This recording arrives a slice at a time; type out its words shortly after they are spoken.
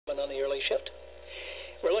on the early shift.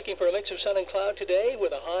 We're looking for a mix of sun and cloud today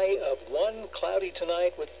with a high of 1, cloudy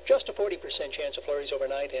tonight with just a 40% chance of flurries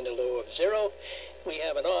overnight and a low of 0. We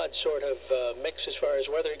have an odd sort of mix as far as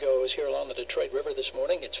weather goes here along the Detroit River this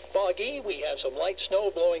morning. It's foggy. We have some light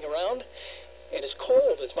snow blowing around. And it's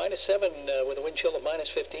cold. It's -7 with a wind chill of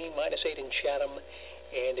 -15, -8 in Chatham,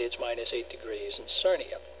 and it's -8 degrees in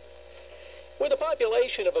Sarnia. With a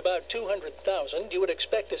population of about 200,000, you would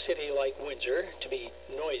expect a city like Windsor to be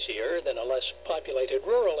noisier than a less populated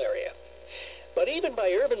rural area. But even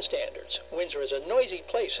by urban standards, Windsor is a noisy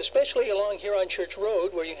place, especially along Huron Church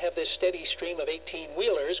Road, where you have this steady stream of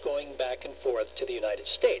 18-wheelers going back and forth to the United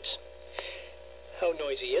States. How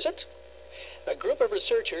noisy is it? A group of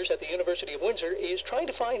researchers at the University of Windsor is trying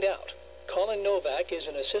to find out. Colin Novak is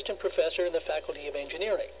an assistant professor in the Faculty of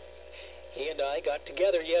Engineering. He and I got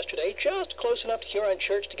together yesterday just close enough to Huron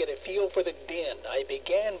Church to get a feel for the din. I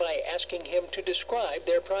began by asking him to describe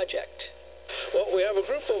their project. Well, we have a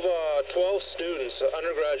group of 12 students,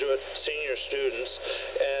 undergraduate, senior students,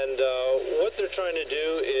 and what they're trying to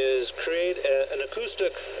do is create an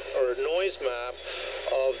acoustic or noise map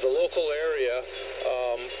of the local area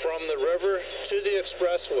from the river to the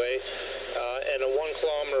expressway and a 1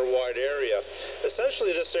 kilometer wide area.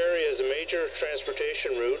 Essentially, this area is a major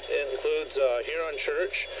transportation route. It includes Huron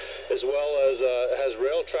Church, as well as has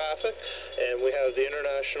rail traffic, and we have the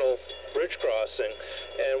international bridge crossing.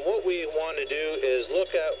 And what we want to do is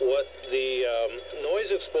look at what the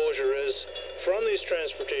noise exposure is from these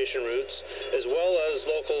transportation routes, as well as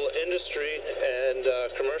local industry and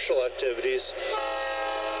commercial activities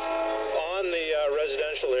on the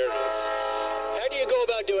residential areas. How do you go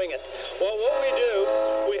about doing it? Well, what we do,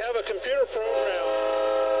 we have a computer program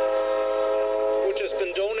which has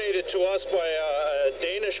been donated to us by a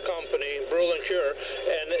Danish company, Brulin Cure,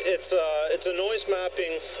 and it's a noise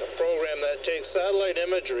mapping program that takes satellite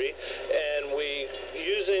imagery, and we,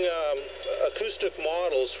 using acoustic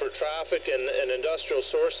models for traffic and industrial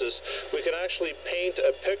sources, we can actually paint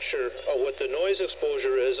a picture of what the noise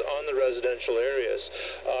exposure is on the residential areas.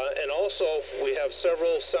 And also, we have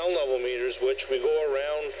several sound level meters which we go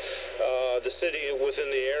around the city within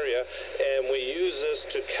the area, and we use this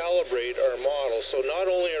to calibrate our models. So not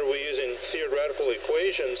only are we using theoretical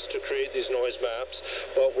equations to create these noise maps,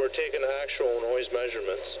 but we're taking actual noise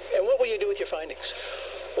measurements. And what will you do with your findings?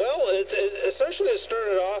 Well, essentially it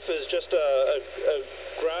started off as just a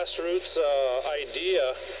grassroots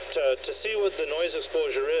idea to see what the noise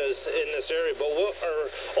exposure is in this area. But what our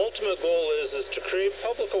ultimate goal is to create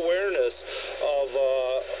public awareness of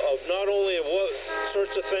not only what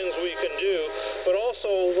sorts of things we can do, but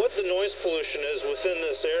also what the noise pollution is within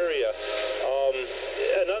this area.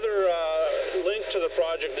 Another link to the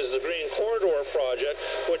project is the Green Corridor project,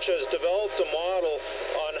 which has developed a model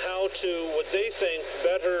on how to, what they think,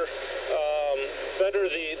 better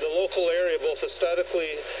the local area, both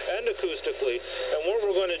aesthetically and acoustically. And what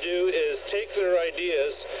we're going to do is take their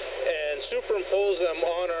ideas and superimpose them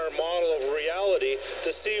on our model of reality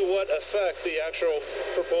to see what effect the actual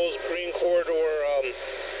proposed Green Corridor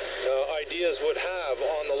ideas would have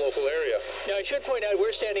on the local area. Now, I should point out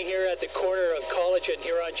we're standing here at the corner of College and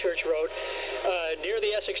Huron Church Road, near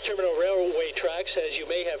the Essex Terminal Railway tracks, as you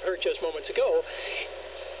may have heard just moments ago.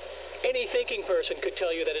 Any thinking person could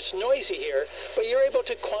tell you that it's noisy here, but you're able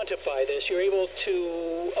to quantify this. You're able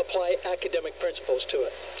to apply academic principles to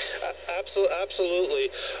it. Absolutely.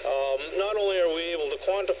 Not only are we able to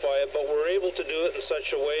quantify it, but we're able to do it in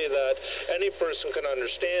such a way that any person can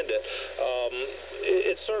understand it.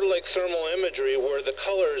 It's sort of like thermal imagery, where the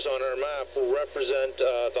colors on our map will represent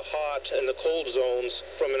the hot and the cold zones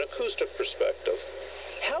from an acoustic perspective.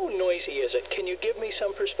 How noisy is it? Can you give me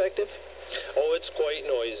some perspective? Oh, it's quite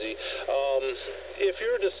noisy. If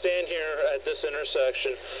you were to stand here at this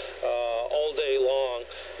intersection all day long,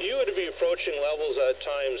 you would be approaching levels at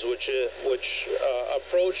times which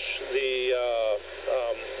approach the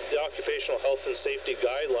occupational health and safety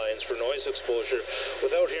guidelines for noise exposure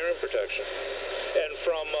without hearing protection. And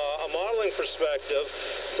from a modeling perspective,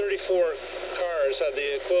 34 cars have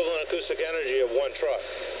the equivalent acoustic energy of 1 truck.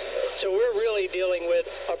 So we're really dealing with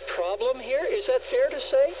a problem here? Is that fair to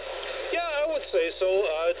say? Yeah, I would say so,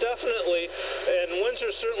 definitely. And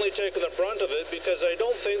Windsor's certainly taken the brunt of it, because I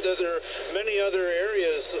don't think that there are many other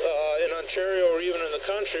areas in Ontario or even in the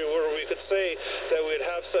country where we could say that we'd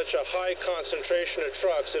have such a high concentration of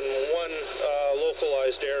trucks in one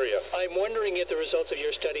localized area. I'm wondering if the results of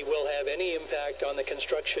your study will have any impact on the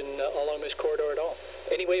construction along this corridor at all.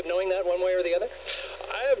 Any way of knowing that one way or the other?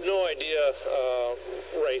 I have no idea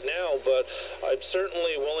right now, but I'm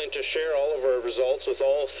certainly willing to share all of our results with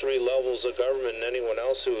all three levels of government and anyone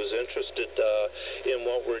else who is interested in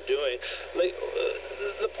what we're doing.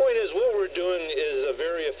 The point is, what we're doing is a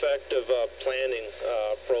very effective planning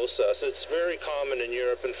process. It's very common in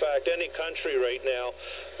Europe. In fact, any country right now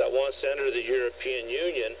that wants to enter the European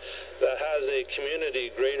Union that has a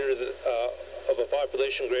community greater than of a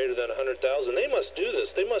population greater than 100,000, they must do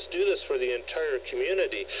this. They must do this for the entire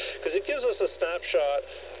community, because it gives us a snapshot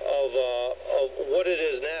of what it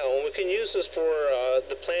is now, and we can use this for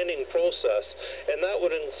the planning process, and that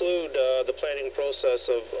would include the planning process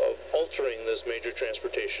of altering this major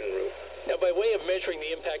transportation route. Now, by way of measuring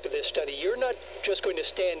the impact of this study, you're not just going to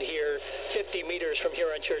stand here 50 meters from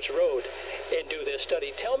here on Church Road and do this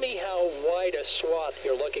study. Tell me how wide a swath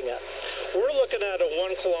you're looking at. We're looking at a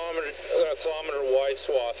 1 kilometer wide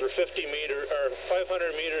swath, or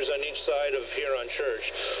 500 meters on each side of here on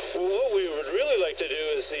Church. Well, what we would really like to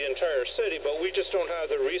do is the entire city, but we just don't have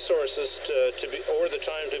the resources or the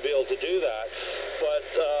time to be able to do that. But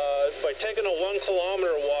by taking a 1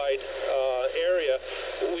 kilometer wide area,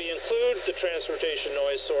 we include the transportation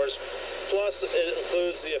noise source, plus it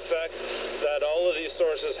includes the effect that all of these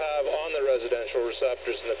sources have on the residential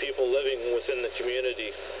receptors and the people living within the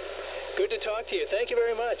community. Good to talk to you. Thank you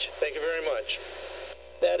very much. Thank you very much.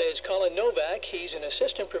 That is Colin Novak. He's an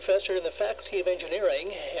assistant professor in the Faculty of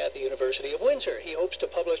Engineering at the University of Windsor. He hopes to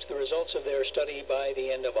publish the results of their study by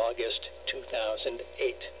the end of August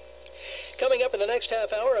 2008. Coming up in the next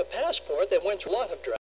half hour, a passport that went through a lot of